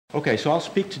Okay, so I'll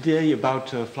speak today about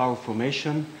flower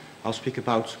formation. I'll speak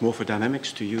about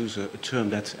morphodynamics, to use a term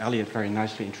that Elliot very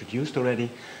nicely introduced already,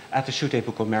 at the shoot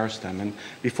apical meristem. And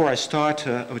before I start,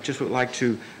 I would like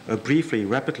to briefly,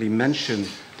 rapidly mention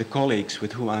the colleagues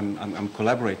with whom I'm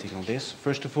collaborating on this.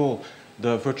 First of all,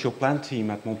 the virtual plant team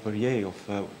at Montpellier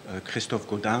of Christophe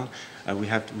Gaudin. We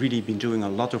have really been doing a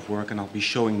lot of work, and I'll be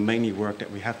showing mainly work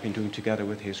that we have been doing together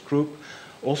with his group.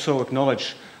 Also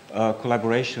acknowledge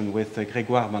collaboration with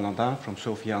Grégoire Malandin from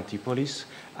Sophia Antipolis,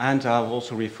 and I'll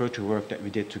also refer to work that we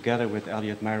did together with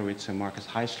Elliot Marowitz and Marcus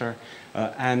Heisler,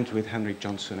 and with Henrik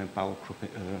Johnson and Paul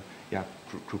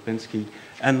Krupinski.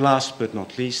 And last but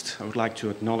not least, I would like to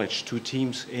acknowledge two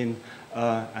teams and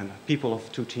people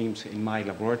of two teams in my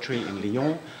laboratory in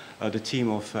Lyon, the team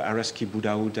of Areski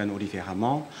Boudaoud and Olivier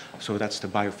Hamon, so that's the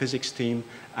biophysics team,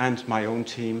 and my own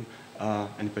team, and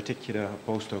in particular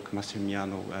postdoc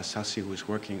Massimiliano Sassi, who is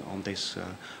working on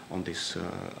this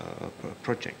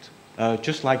project.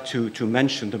 Just like to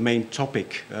mention the main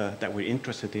topic that we're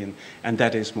interested in, and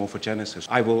that is morphogenesis.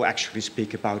 I will actually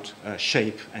speak about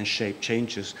shape and shape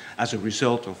changes as a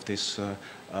result of this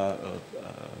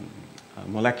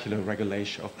molecular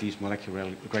regulation, of these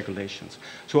molecular regulations.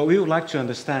 So what we would like to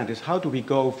understand is, how do we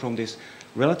go from this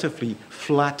relatively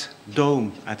flat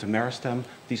dome at the meristem,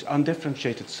 these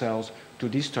undifferentiated cells, to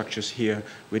these structures here,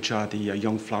 which are the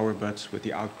young flower buds with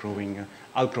the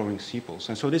outgrowing sepals.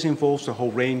 And so this involves a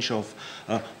whole range of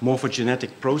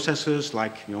morphogenetic processes,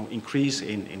 like increase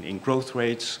in growth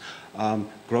rates,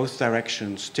 growth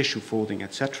directions, tissue folding,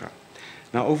 etc.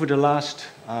 Now, over the last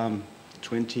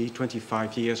 20,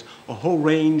 25 years, a whole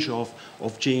range of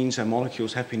genes and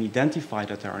molecules have been identified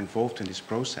that are involved in this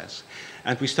process.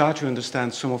 And we start to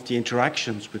understand some of the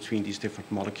interactions between these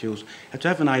different molecules, and to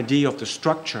have an idea of the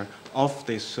structure of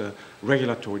this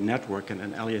regulatory network.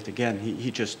 And Elliot, again, he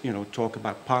just talked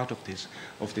about part of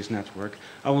this network.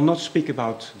 I will not speak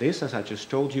about this, as I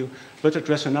just told you, but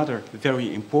address another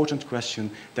very important question,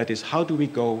 that is, how do we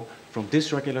go from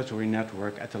this regulatory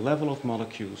network at the level of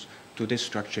molecules to this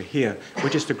structure here,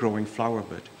 which is the growing flower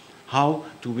bud? How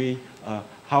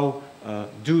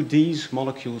do these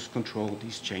molecules control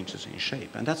these changes in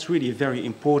shape? And that's really a very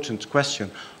important question,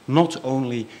 not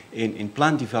only in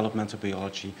plant developmental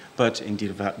biology, but in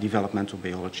developmental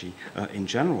biology in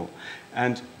general.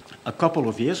 And a couple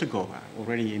of years ago,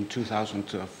 already in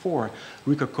 2004,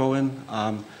 Rika Cohen,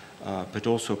 but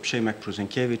also Przemek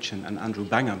Prozenkiewicz and Andrew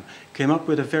Bangham came up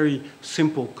with a very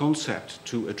simple concept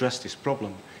to address this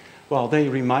problem. Well, they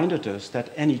reminded us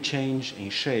that any change in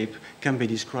shape can be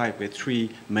described with three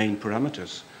main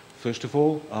parameters. First of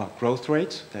all, growth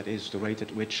rate, that is the rate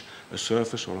at which a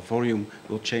surface or a volume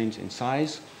will change in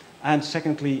size. And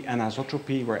secondly,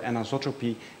 anisotropy, where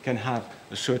anisotropy can have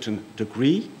a certain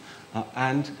degree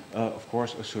and, of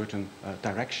course, a certain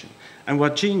direction. And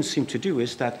what genes seem to do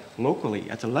is that locally,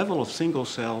 at the level of single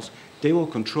cells, they will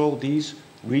control these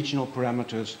regional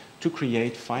parameters to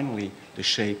create finally the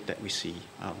shape that we see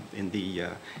in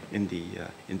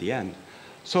the end.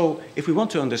 So if we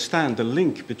want to understand the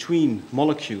link between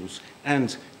molecules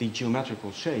and the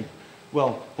geometrical shape,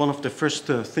 well, one of the first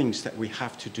things that we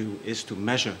have to do is to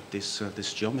measure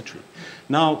this geometry.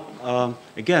 Now,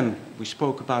 again, we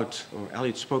spoke about, or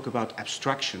Elliot spoke about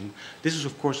abstraction. This is,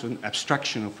 of course, an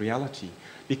abstraction of reality,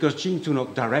 because genes do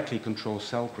not directly control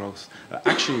cell growth.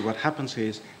 Actually, what happens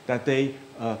is that they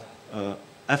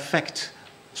affect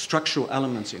structural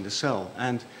elements in the cell.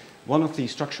 And one of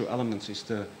these structural elements is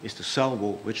the cell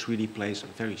wall, which really plays a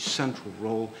very central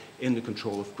role in the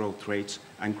control of growth rates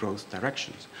and growth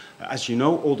directions. As you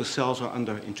know, all the cells are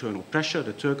under internal pressure,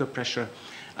 the turgor pressure.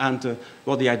 And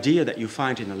well, the idea that you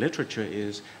find in the literature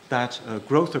is that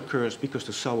growth occurs because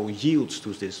the cell wall yields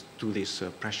to this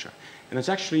pressure. And it's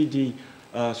actually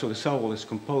so the cell wall is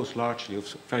composed largely of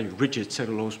very rigid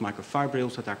cellulose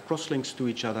microfibrils that are cross-linked to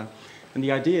each other. And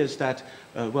the idea is that,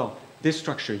 well, this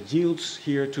structure yields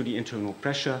here to the internal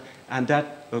pressure, and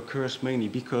that occurs mainly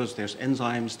because there's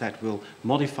enzymes that will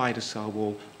modify the cell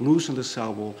wall, loosen the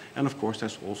cell wall, and of course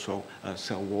there's also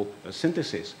cell wall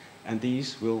synthesis, and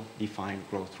these will define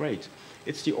growth rate.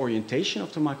 It's the orientation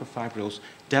of the microfibrils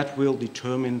that will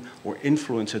determine or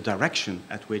influence the direction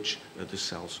at which the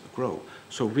cells grow.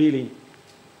 So really,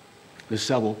 the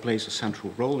cell wall plays a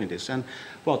central role in this. And,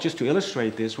 well, just to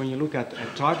illustrate this, when you look at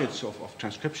targets of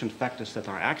transcription factors that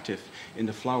are active in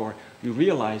the flower, you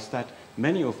realize that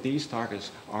many of these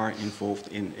targets are involved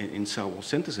in cell wall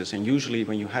synthesis. And usually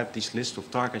when you have this list of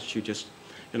targets, you just,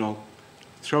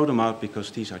 throw them out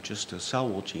because these are just cell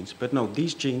wall genes. But no,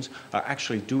 these genes are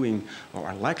actually doing, or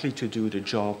are likely to do, the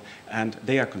job, and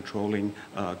they are controlling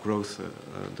growth,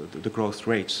 the growth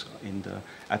rates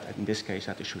in this case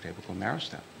at the shoot apical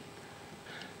meristem.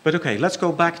 But okay, let's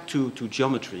go back to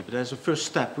geometry. But as a first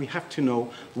step, we have to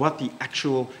know what the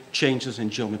actual changes in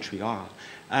geometry are.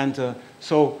 And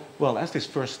so, well, as this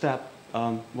first step,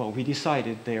 well, we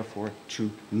decided, therefore, to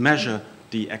measure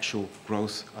the actual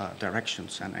growth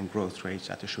directions and growth rates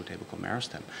at the shoot apical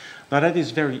meristem. Now, that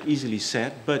is very easily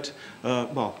said, but,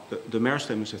 well, the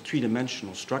meristem is a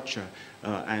three-dimensional structure,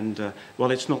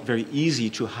 well, it's not very easy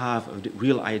to have a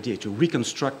real idea, to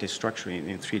reconstruct this structure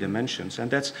in 3 dimensions.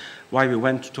 And that's why we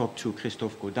went to talk to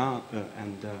Christophe Gaudin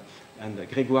and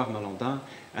Grégoire Malandin,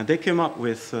 and they came up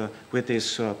with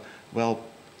this, well,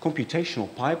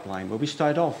 computational pipeline, where we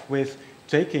start off with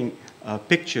taking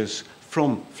pictures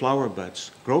from flower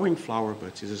buds, growing flower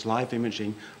buds. This is live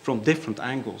imaging from different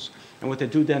angles. And what they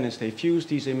do then is they fuse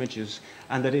these images,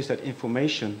 and that is that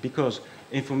information, because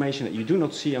information that you do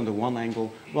not see under one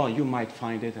angle, well, you might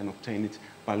find it and obtain it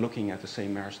by looking at the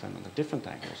same meristem under different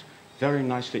angles. Very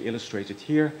nicely illustrated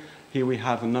here. Here we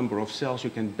have a number of cells. You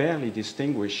can barely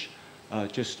distinguish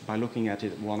just by looking at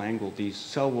it at one angle, these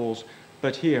cell walls.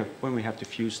 But here, when we have the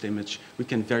fused image, we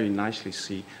can very nicely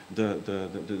see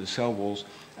the cell walls.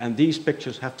 And these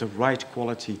pictures have the right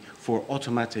quality for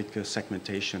automatic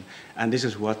segmentation. And this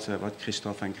is what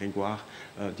Christophe and Grégoire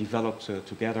developed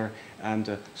together.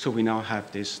 And so we now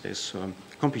have this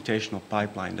computational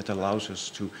pipeline that allows us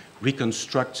to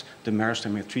reconstruct the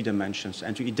meristem in 3 dimensions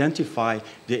and to identify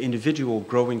the individual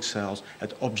growing cells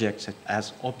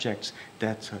as objects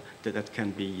that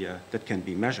can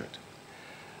be measured.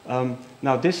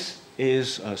 Now this is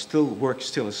is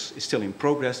still in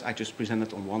progress. I just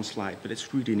presented on one slide, but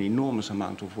it's really an enormous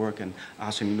amount of work and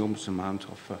asks an enormous amount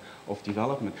of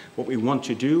development. What we want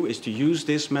to do is to use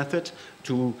this method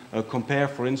to compare,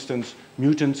 for instance,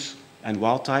 mutants and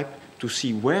wild type to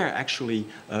see where actually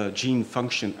gene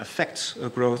function affects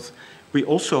growth. We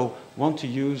also want to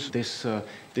use this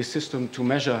system to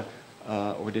measure,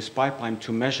 or this pipeline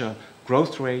to measure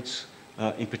growth rates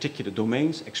in particular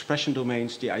domains, expression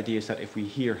domains. The idea is that if we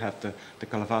here have the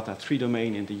Calavata 3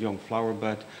 domain in the young flower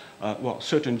bud, well,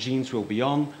 certain genes will be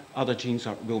on, other genes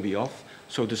will be off.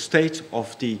 So the state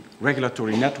of the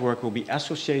regulatory network will be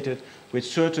associated with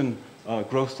certain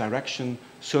growth direction,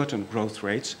 certain growth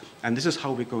rates, and this is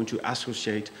how we're going to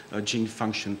associate gene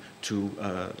function to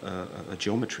a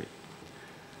geometry.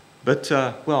 But,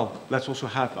 well, let's also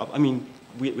have, I mean,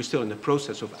 we're still in the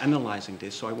process of analyzing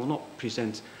this, so I will not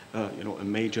present you know, a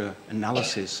major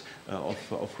analysis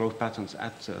of growth patterns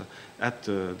at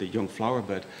the young flower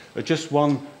bud. Just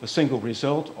a single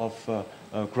result of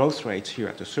growth rates here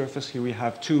at the surface. Here we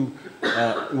have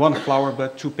one flower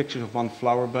bud, 2 pictures of one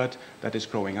flower bud that is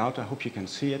growing out. I hope you can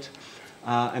see it.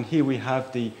 And here we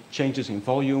have the changes in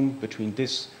volume between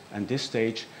this and this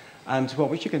stage. And well,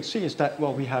 what you can see is that,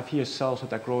 well, we have here cells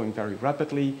that are growing very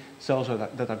rapidly, cells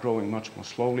that are growing much more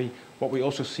slowly. What we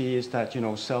also see is that, you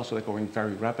know, cells that are growing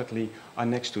very rapidly are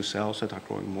next to cells that are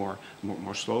growing more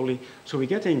slowly. So we're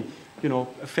getting, you know,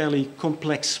 a fairly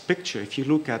complex picture if you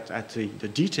look at the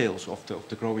details of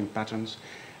the growing patterns.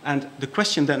 And the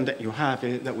question then that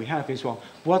we have is, well,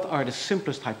 what are the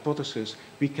simplest hypotheses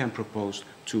we can propose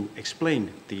to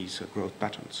explain these growth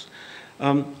patterns?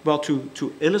 Well,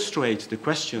 to illustrate the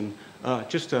question,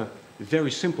 just a very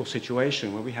simple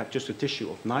situation where we have just a tissue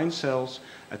of 9 cells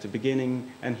at the beginning,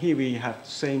 and here we have the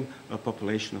same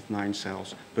population of 9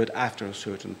 cells, but after a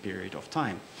certain period of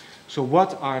time. So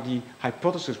what are the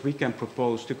hypotheses we can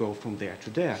propose to go from there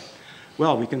to there?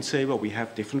 Well, we can say, well, we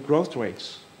have different growth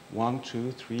rates. 1,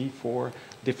 2, 3, 4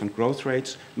 different growth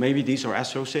rates. Maybe these are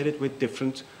associated with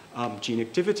different gene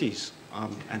activities,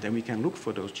 and then we can look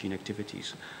for those gene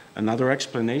activities. Another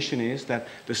explanation is that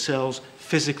the cells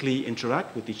physically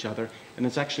interact with each other, and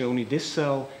it's actually only this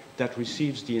cell that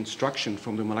receives the instruction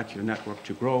from the molecular network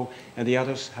to grow, and the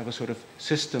others have a sort of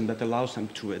system that allows them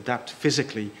to adapt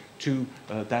physically to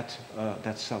that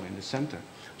cell in the center.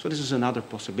 So this is another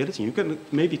possibility. You can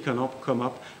maybe come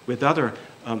up with other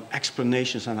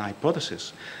explanations and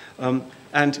hypotheses.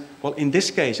 And, well, in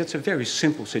this case, it's a very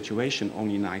simple situation,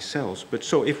 only 9 cells. But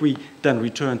so if we then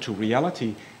return to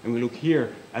reality and we look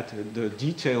here at the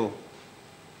detailed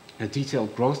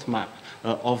growth map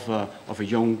of a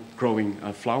young growing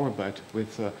flower bud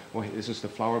with, well, this is the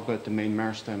flower bud, the main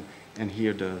meristem, and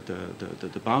here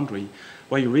the boundary,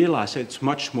 where you realize it's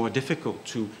much more difficult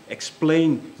to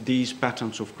explain these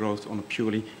patterns of growth on a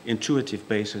purely intuitive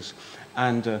basis.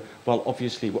 And, well,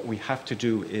 obviously what we have to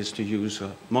do is to use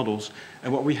models.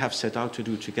 And what we have set out to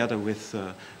do together with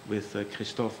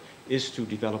Christophe is to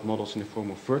develop models in the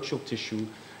form of virtual tissue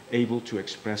able to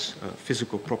express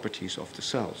physical properties of the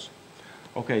cells.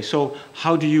 Okay, so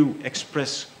how do you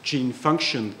express gene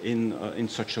function in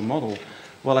such a model?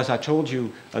 Well, as I told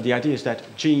you, the idea is that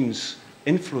genes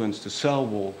influence the cell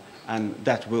wall, and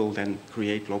that will then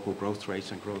create local growth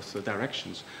rates and growth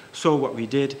directions. So what we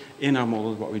did in our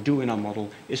model, what we do in our model,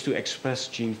 is to express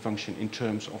gene function in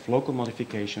terms of local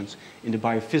modifications in the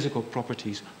biophysical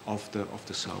properties of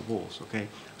the cell walls, okay?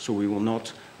 So we will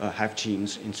not have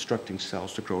genes instructing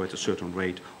cells to grow at a certain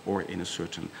rate or in a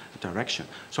certain direction.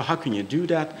 So how can you do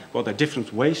that? Well, there are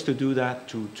different ways to do that,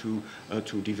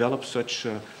 to develop such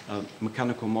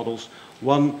mechanical models.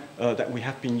 One that we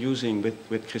have been using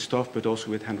with Christophe, but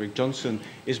also with Hendrik Johnson,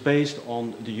 is based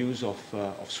on the use of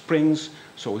springs.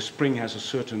 So a spring has a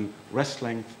certain rest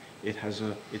length, it has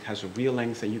a real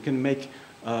length, and you can make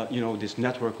you know, this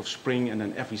network of spring, and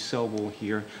then every cell wall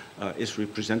here is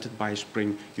represented by a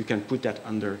spring. You can put that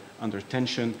under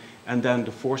tension, and then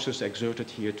the forces exerted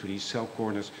here to these cell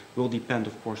corners will depend,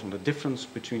 of course, on the difference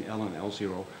between L and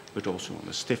L0, but also on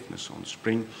the stiffness on the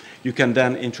spring. You can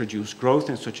then introduce growth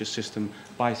in such a system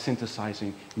by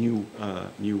synthesizing new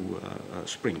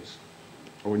springs,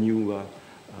 or new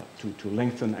to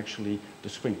lengthen actually the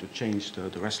spring, to change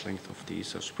the rest length of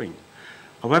these springs.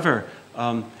 However,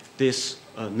 these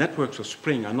networks of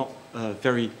spring are not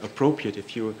very appropriate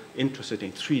if you're interested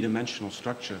in three-dimensional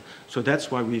structure. So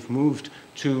that's why we've moved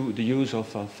to the use of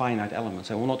finite elements.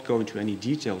 I will not go into any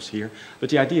details here, but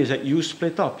the idea is that you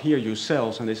split up here your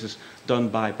cells, and this is done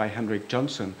by Hendrik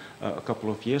Johnson a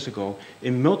couple of years ago,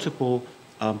 in multiple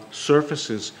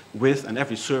surfaces with, and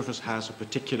every surface has a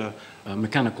particular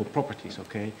mechanical properties,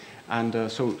 okay?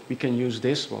 And so we can use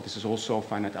this, well, this is also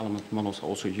finite element models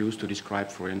also used to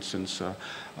describe, for instance,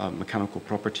 mechanical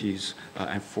properties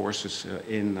and forces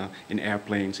in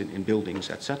airplanes, in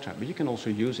buildings, etc. But you can also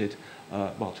use it,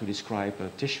 well, to describe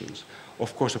tissues.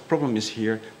 Of course, the problem is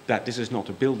here that this is not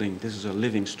a building, this is a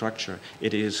living structure.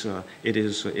 It is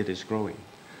growing.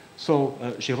 So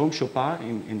Jérôme Chopard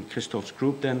in Christophe's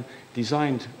group then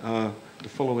designed the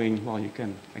following, well, you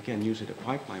can again use it a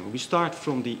pipeline. We start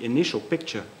from the initial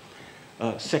picture,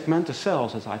 segment the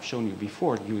cells, as I've shown you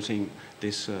before, using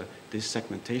this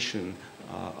segmentation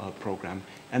program,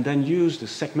 and then use the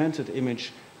segmented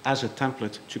image as a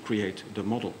template to create the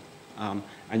model.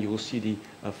 And you will see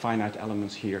the finite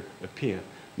elements here appear.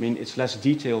 I mean, it's less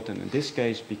detailed than in this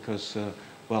case because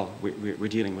well, we're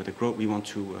dealing with a growth. We want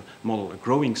to model a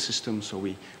growing system, so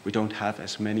we don't have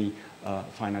as many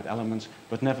finite elements.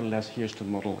 But nevertheless, here's the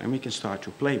model, and we can start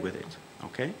to play with it.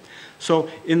 Okay. So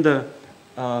in the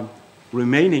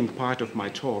remaining part of my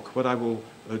talk, what I will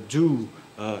do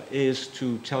is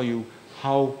to tell you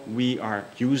how we are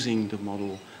using the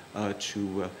model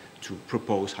to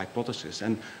propose hypotheses.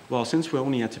 And well, since we're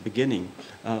only at the beginning,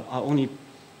 I'll only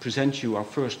present you our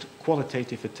first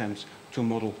qualitative attempts to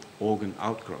model organ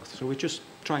outgrowth. So we're just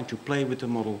trying to play with the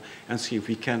model and see if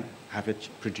we can have it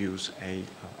produce a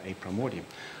primordium.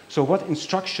 So what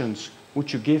instructions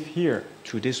would you give here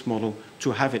to this model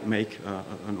to have it make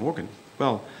an organ?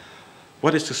 Well,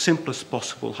 what is the simplest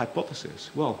possible hypothesis?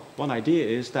 Well, one idea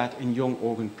is that in young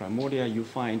organ primordia you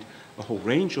find a whole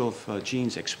range of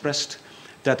genes expressed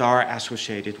that are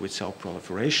associated with cell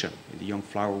proliferation. In the young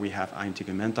flower we have I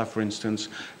integumenta, for instance,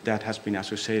 that has been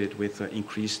associated with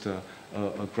increased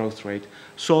growth rate.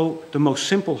 So the most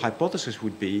simple hypothesis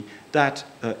would be that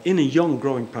in a young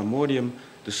growing primordium,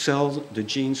 the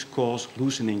genes cause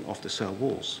loosening of the cell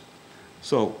walls.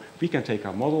 So we can take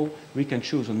our model, we can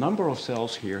choose a number of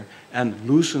cells here and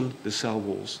loosen the cell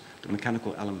walls, the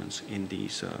mechanical elements in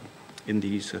these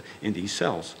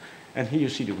cells. And here you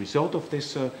see the result of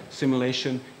this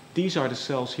simulation. These are the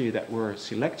cells here that were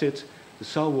selected. The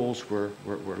cell walls were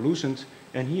loosened.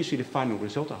 And here you see the final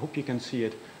result. I hope you can see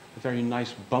it. A very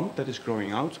nice bump that is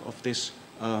growing out of this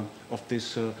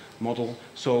model.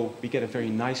 So we get a very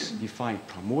nice defined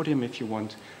primordium, if you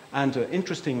want. And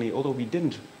interestingly, although we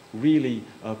didn't really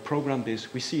program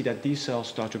this, we see that these cells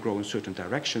start to grow in certain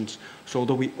directions. So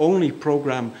although we only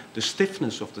program the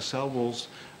stiffness of the cell walls,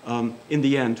 in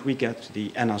the end, we get the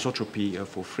anisotropy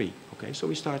for free. Okay, so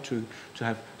we start to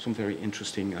have some very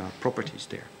interesting properties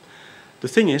there. the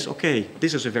thing is, okay,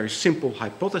 this is a very simple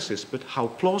hypothesis, but how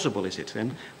plausible is it?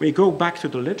 And when you go back to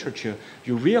the literature,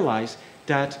 you realize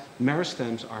that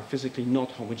meristems are physically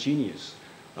not homogeneous.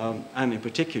 And in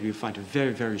particular, you find a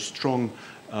very, very strong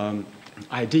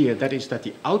idea, that is that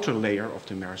the outer layer of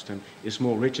the meristem is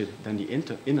more rigid than the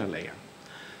inner layer.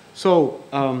 So,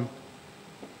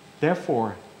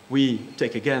 therefore, we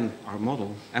take again our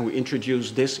model and we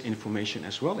introduce this information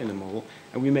as well in the model,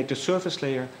 and we make the surface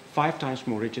layer 5 times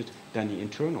more rigid than the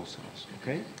internal cells,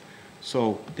 okay?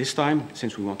 So this time,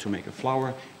 since we want to make a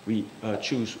flower, we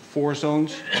choose 4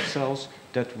 zones of cells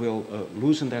that will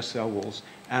loosen their cell walls,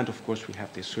 and of course we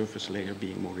have this surface layer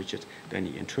being more rigid than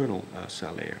the internal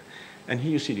cell layer. And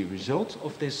here you see the result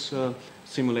of this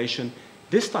simulation.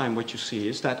 This time what you see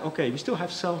is that, okay, we still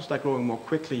have cells that are growing more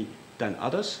quickly than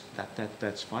others.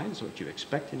 That's fine, that's what you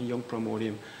expect in a young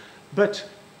primordium. But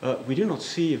we do not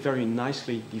see a very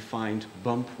nicely defined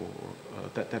bump or,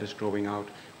 that is growing out.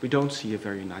 We don't see a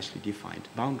very nicely defined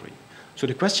boundary. So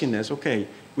the question is, okay,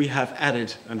 we have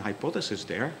added an hypothesis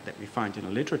there that we find in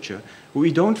the literature.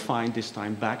 We don't find this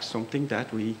time back something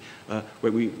that we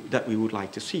would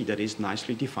like to see, that is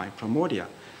nicely defined primordia.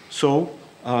 So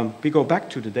we go back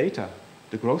to the data,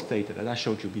 the growth data that I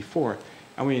showed you before.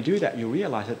 And when you do that, you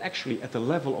realize that actually at the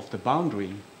level of the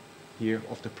boundary here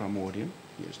of the primordium,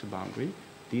 here's the boundary,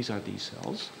 these are these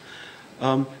cells,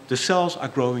 the cells are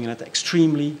growing at an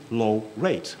extremely low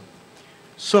rate.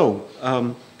 So,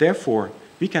 therefore,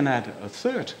 we can add a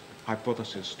third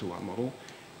hypothesis to our model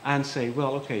and say,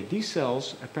 well, okay, these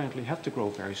cells apparently have to grow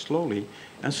very slowly.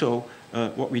 And so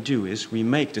what we do is we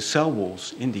make the cell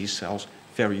walls in these cells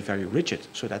very, very rigid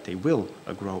so that they will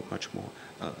grow much more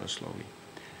slowly.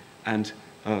 And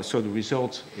so the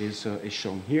result is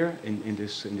shown here in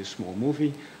this small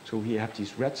movie. So we have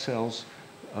these red cells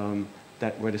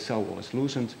where the cell wall is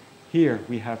loosened. Here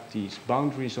we have these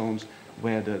boundary zones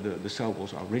where the cell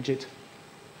walls are rigid.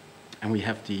 And we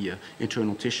have the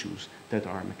internal tissues that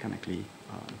are mechanically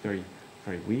very,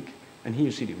 very weak. And here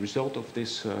you see the result of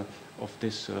this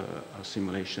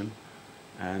simulation.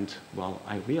 And, well,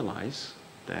 I realize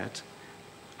that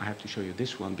I have to show you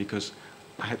this one because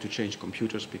I had to change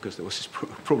computers because there was this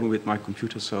problem with my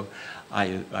computer, so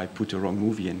I put the wrong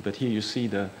movie in. But here you see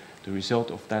the result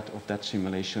of that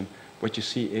simulation. What you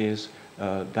see is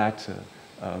that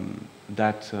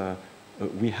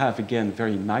we have, again,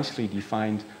 very nicely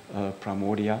defined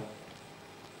primordia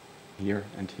here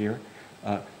and here,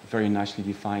 very nicely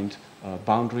defined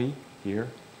boundary here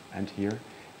and here.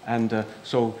 And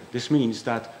so this means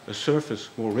that a surface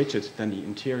more rigid than the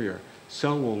interior,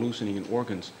 cell wall loosening in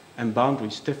organs, and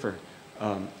boundary stiffer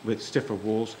with stiffer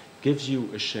walls gives you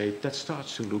a shape that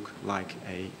starts to look like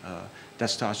a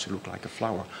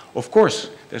flower. Of course,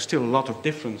 there's still a lot of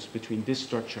difference between this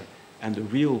structure and the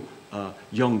real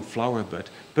young flower bud,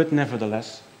 but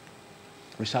nevertheless,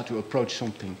 we start to approach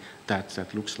something that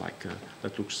looks like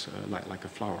a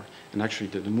flower. And actually,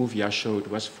 the movie I showed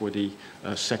was for the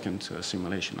second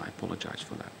simulation. I apologize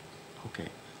for that. Okay.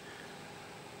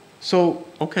 So,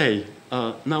 okay,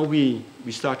 now we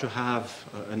start to have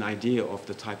an idea of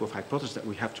the type of hypothesis that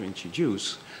we have to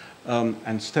introduce.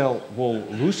 And cell wall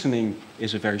loosening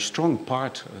is a very strong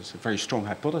part, it's a very strong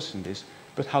hypothesis in this,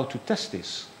 but how to test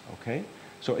this, okay?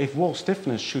 So if wall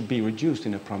stiffness should be reduced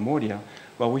in a primordia,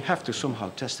 well, we have to somehow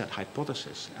test that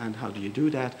hypothesis. And how do you do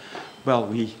that? Well,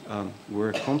 we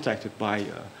were contacted by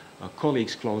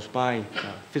colleagues close by,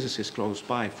 physicists close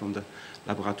by from the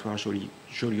Laboratoire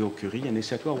Joliot-Curie, and they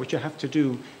said, well, what you have to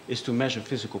do is to measure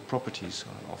physical properties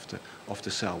of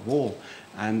the cell wall.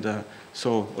 And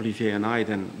so Olivier and I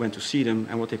then went to see them,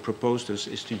 and what they proposed us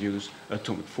is to use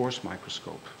atomic force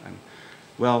microscope. And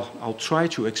well, I'll try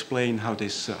to explain how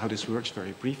this works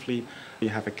very briefly. You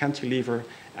have a cantilever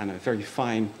and a very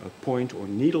fine point or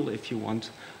needle, if you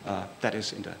want, that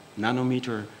is in the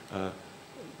nanometer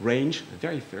range, a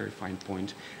very, very fine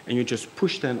point, and you just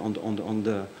push then on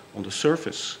the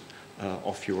surface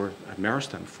of your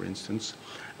meristem, for instance,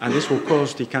 and this will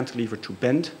cause the cantilever to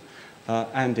bend,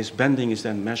 and this bending is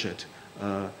then measured,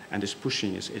 and this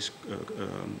pushing is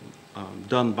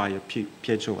done by a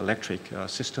piezoelectric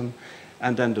system,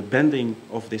 and then the bending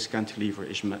of this cantilever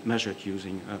is measured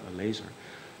using a laser.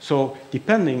 So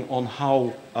depending on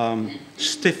how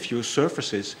stiff your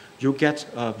surface is, you get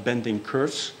bending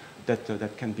curves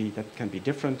that can be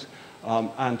different.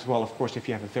 And well, of course, if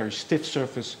you have a very stiff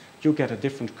surface, you get a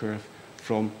different curve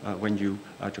from when you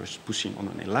are just pushing on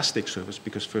an elastic surface,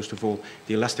 because first of all,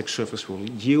 the elastic surface will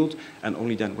yield, and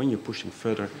only then when you're pushing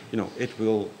further, you know, it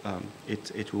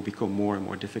will become more and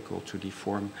more difficult to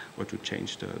deform or to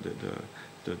change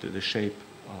the shape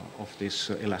of this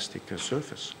elastic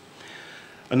surface.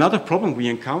 Another problem we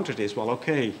encountered is, well,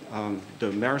 okay,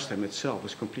 the meristem itself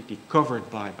is completely covered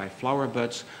by flower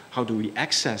buds. How do we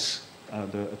access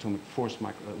the atomic force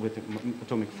with the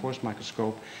atomic force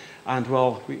microscope? And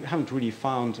well, we haven't really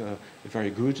found a very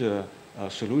good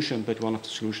solution, but one of the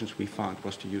solutions we found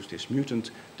was to use this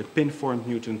mutant, the pin-formed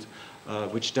mutant,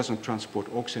 which doesn't transport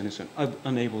auxin, is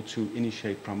unable to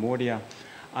initiate primordia.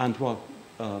 And well,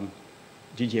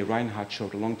 Didier Reinhardt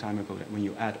showed a long time ago that when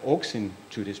you add auxin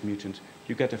to this mutant,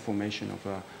 you get the formation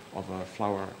of a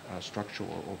flower structure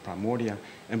or primordia.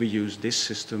 And we use this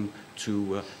system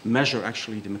to measure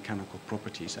actually the mechanical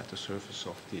properties at the surface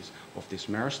of this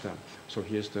meristem. So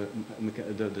here's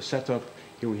the setup.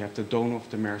 Here we have the dome of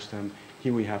the meristem.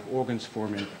 Here we have organs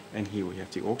forming, and here we have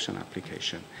the auxin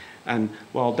application. And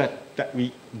well, that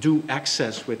we do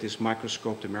access with this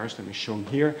microscope, the meristem is shown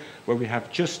here, where we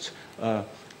have just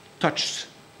touched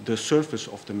the surface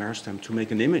of the meristem to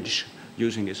make an image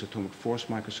using this atomic force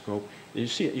microscope. You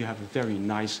see, you have a very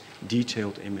nice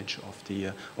detailed image of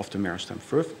the meristem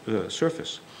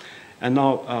surface. And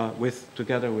now,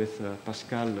 together with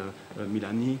Pascal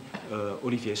Milani,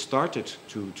 Olivier started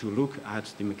to look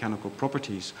at the mechanical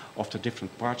properties of the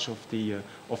different parts of the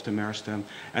meristem.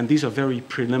 And these are very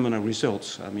preliminary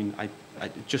results. I mean,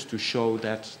 just to show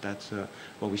that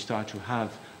well, we start to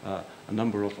have a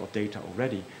number of data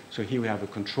already. So here we have a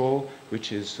control,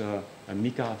 which is a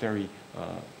mica, very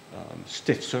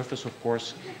stiff surface, of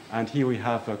course. And here we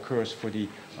have curves for the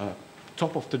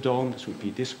top of the dome. This would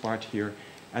be this part here.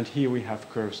 And here we have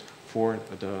curves for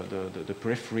the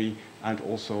periphery, and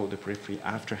also the periphery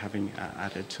after having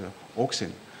added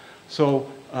auxin. So,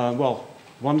 well,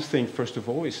 one thing, first of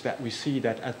all, is that we see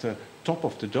that at the top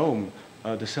of the dome,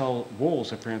 the cell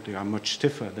walls apparently are much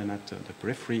stiffer than at the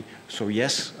periphery. So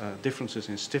yes, differences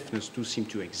in stiffness do seem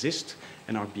to exist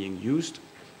and are being used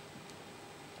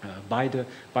by the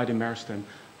meristem.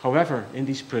 However, in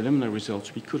these preliminary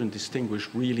results, we couldn't distinguish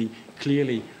really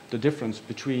clearly the difference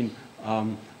between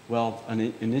well,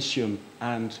 an initium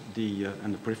and the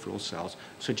peripheral cells,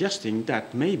 suggesting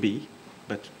that maybe,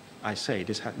 but I say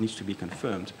this needs to be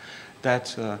confirmed,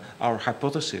 that our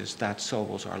hypothesis that cell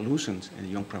walls are loosened in the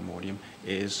young primordium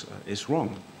is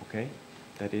wrong. Okay,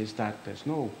 that is that there's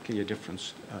no clear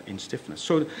difference in stiffness.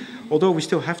 So, although we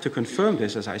still have to confirm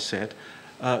this, as I said,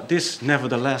 this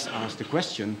nevertheless asks the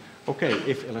question: okay,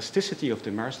 if elasticity of the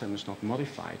meristem is not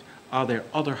modified, are there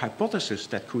other hypotheses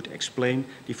that could explain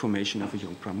the formation of a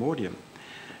young primordium?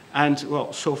 And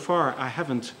well, so far I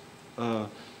haven't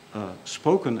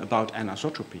spoken about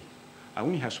anisotropy. I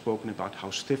only have spoken about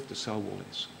how stiff the cell wall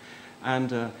is.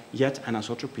 And yet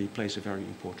anisotropy plays a very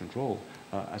important role.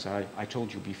 As I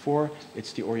told you before,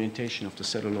 it's the orientation of the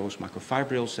cellulose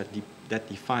microfibrils that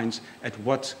defines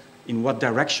in what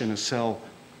direction a cell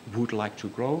would like to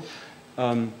grow.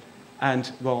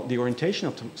 And, well, the orientation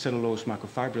of the cellulose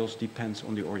microfibrils depends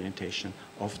on the orientation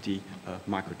of the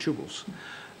microtubules.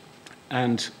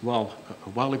 And, well, a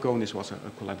while ago, this was a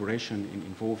collaboration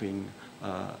involving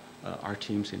our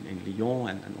teams in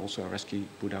Lyon and also Areski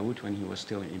Boudaoud when he was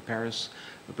still in Paris,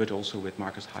 but also with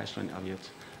Marcus Heisler and Elliot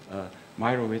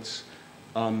Meyerowitz.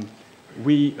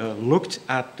 We looked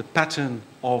at the pattern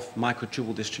of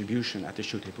microtubule distribution at the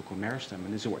shoot apical meristem,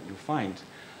 and this is what you find.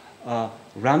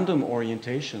 Random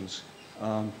orientations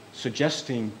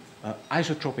suggesting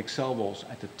isotropic cell walls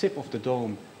at the tip of the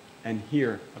dome and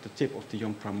here at the tip of the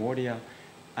young primordia,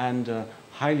 and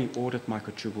highly ordered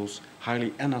microtubules,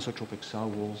 highly anisotropic cell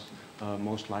walls,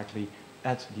 most likely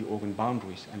at the organ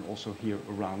boundaries and also here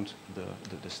around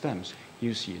the stems. Here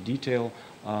you see a detail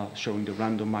showing the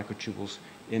random microtubules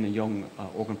in a young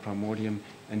organ primordium,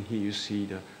 and here you see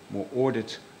the more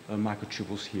ordered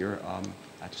microtubules here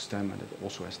at the stem, and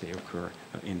also as they occur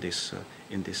in this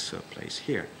place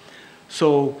here.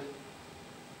 So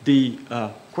the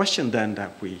question then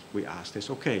that we asked is,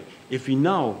 okay, if we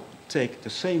now take the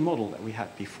same model that we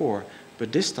had before,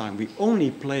 but this time we only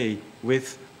play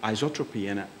with isotropy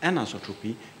and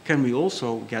anisotropy, can we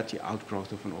also get the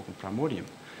outgrowth of an organ primordium?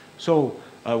 So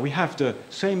we have the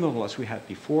same model as we had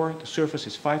before. The surface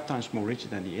is 5 times more rigid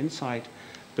than the inside,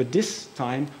 but this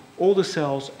time all the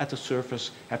cells at the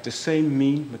surface have the same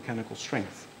mean mechanical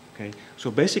strength. Okay? So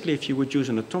basically, if you would use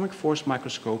an atomic force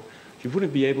microscope, you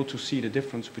wouldn't be able to see the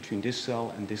difference between this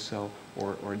cell and this cell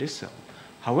or this cell.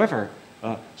 However,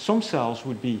 some cells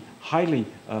would be highly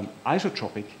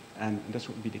isotropic, and this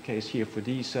would be the case here for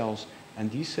these cells and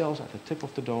these cells at the tip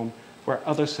of the dome, where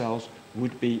other cells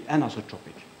would be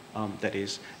anisotropic. That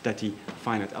is, that the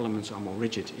finite elements are more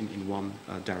rigid in one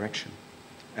direction.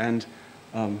 And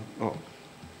oh,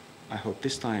 I hope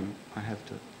this time I have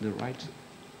the right,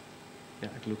 yeah,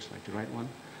 it looks like the right one.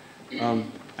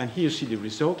 And here you see the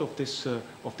result of this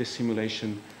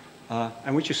simulation.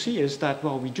 And what you see is that,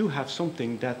 well, we do have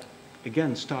something that,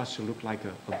 again, starts to look like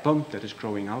a bump that is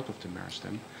growing out of the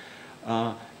meristem.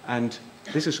 And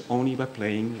this is only by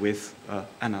playing with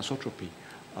anisotropy.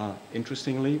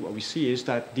 Interestingly, what we see is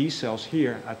that these cells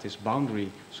here at this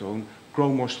boundary zone grow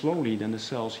more slowly than the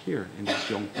cells here in this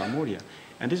young primordia.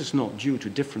 And this is not due to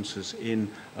differences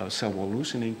in cell wall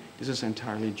loosening. This is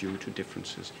entirely due to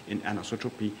differences in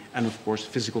anisotropy and, of course,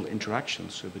 physical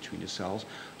interactions between the cells.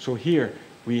 So here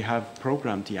we have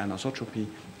programmed the anisotropy,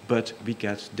 but we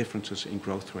get differences in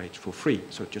growth rates for free.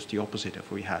 So just the opposite of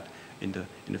what we had in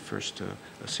the first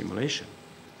simulation.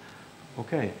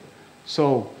 Okay,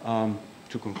 so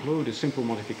to conclude, a simple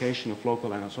modification of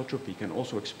local anisotropy can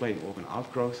also explain organ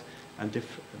outgrowth and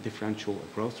differential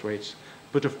growth rates.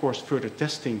 But of course, further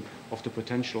testing of the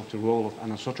potential of the role of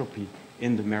anisotropy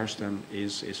in the meristem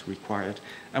is required.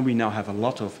 And we now have a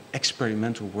lot of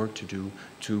experimental work to do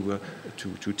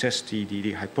to test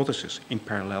the hypothesis in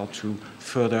parallel to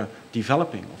further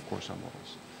developing, of course, our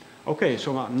models. Okay,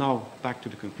 so now back to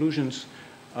the conclusions.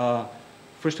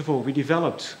 First of all, we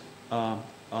developed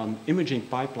an imaging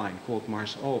pipeline called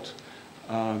Mars-ALT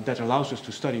that allows us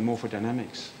to study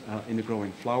morphodynamics in the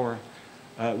growing flower.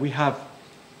 We have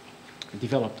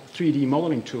developed 3D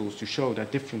modeling tools to show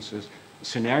that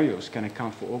scenarios can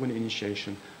account for organ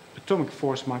initiation. Atomic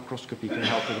force microscopy can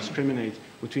help to discriminate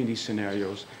between these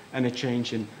scenarios, and a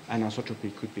change in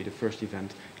anisotropy could be the first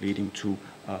event leading to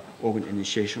organ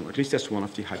initiation, or at least that's one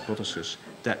of the hypotheses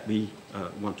that we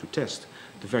want to test.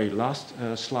 The very last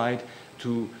slide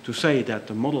to say that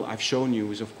the model I've shown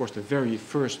you is, of course, the very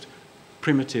first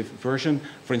primitive version.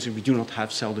 For instance, we do not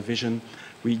have cell division.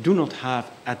 We do not have,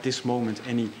 at this moment,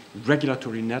 any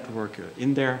regulatory network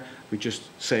in there. We just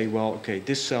say, well, okay,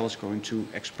 this cell is going to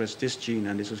express this gene,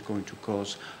 and this is going to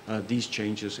cause these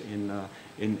changes in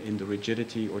the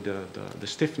rigidity or the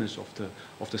stiffness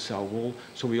of the cell wall.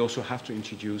 So we also have to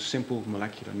introduce simple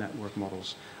molecular network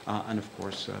models, and of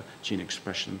course, gene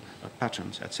expression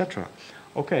patterns, etc.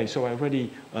 Okay, so I already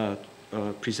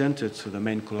presented to the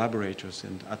main collaborators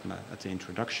at the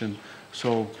introduction.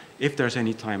 So if there's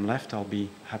any time left, I'll be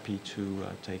happy to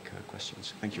take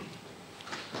questions. Thank you.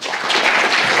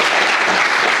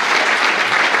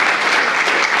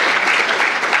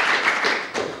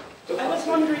 I was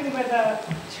wondering whether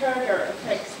Turger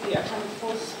affects the atomic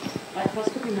force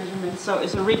microscopy measurement. So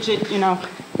is a rigid,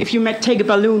 if you take a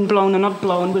balloon blown or not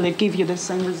blown, will it give you the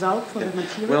same result for the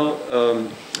material? Well,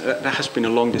 there has been a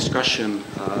long discussion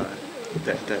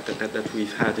that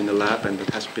we've had in the lab, and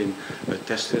that has been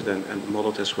tested and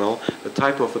modeled as well. The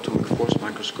type of atomic force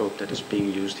microscope that is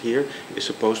being used here is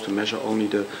supposed to measure only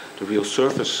the real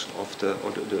surface of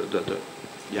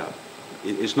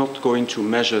it is not going to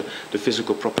measure the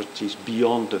physical properties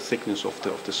beyond the thickness of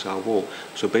the cell wall.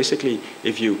 So basically,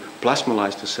 if you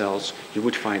plasmolyze the cells, you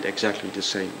would find exactly the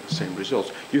same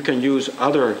results. You can use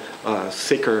other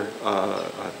thicker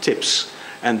tips,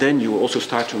 and then you also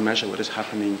start to measure what is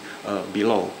happening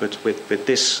below. But with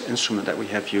this instrument that we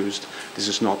have used, this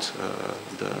is not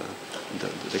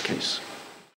the case.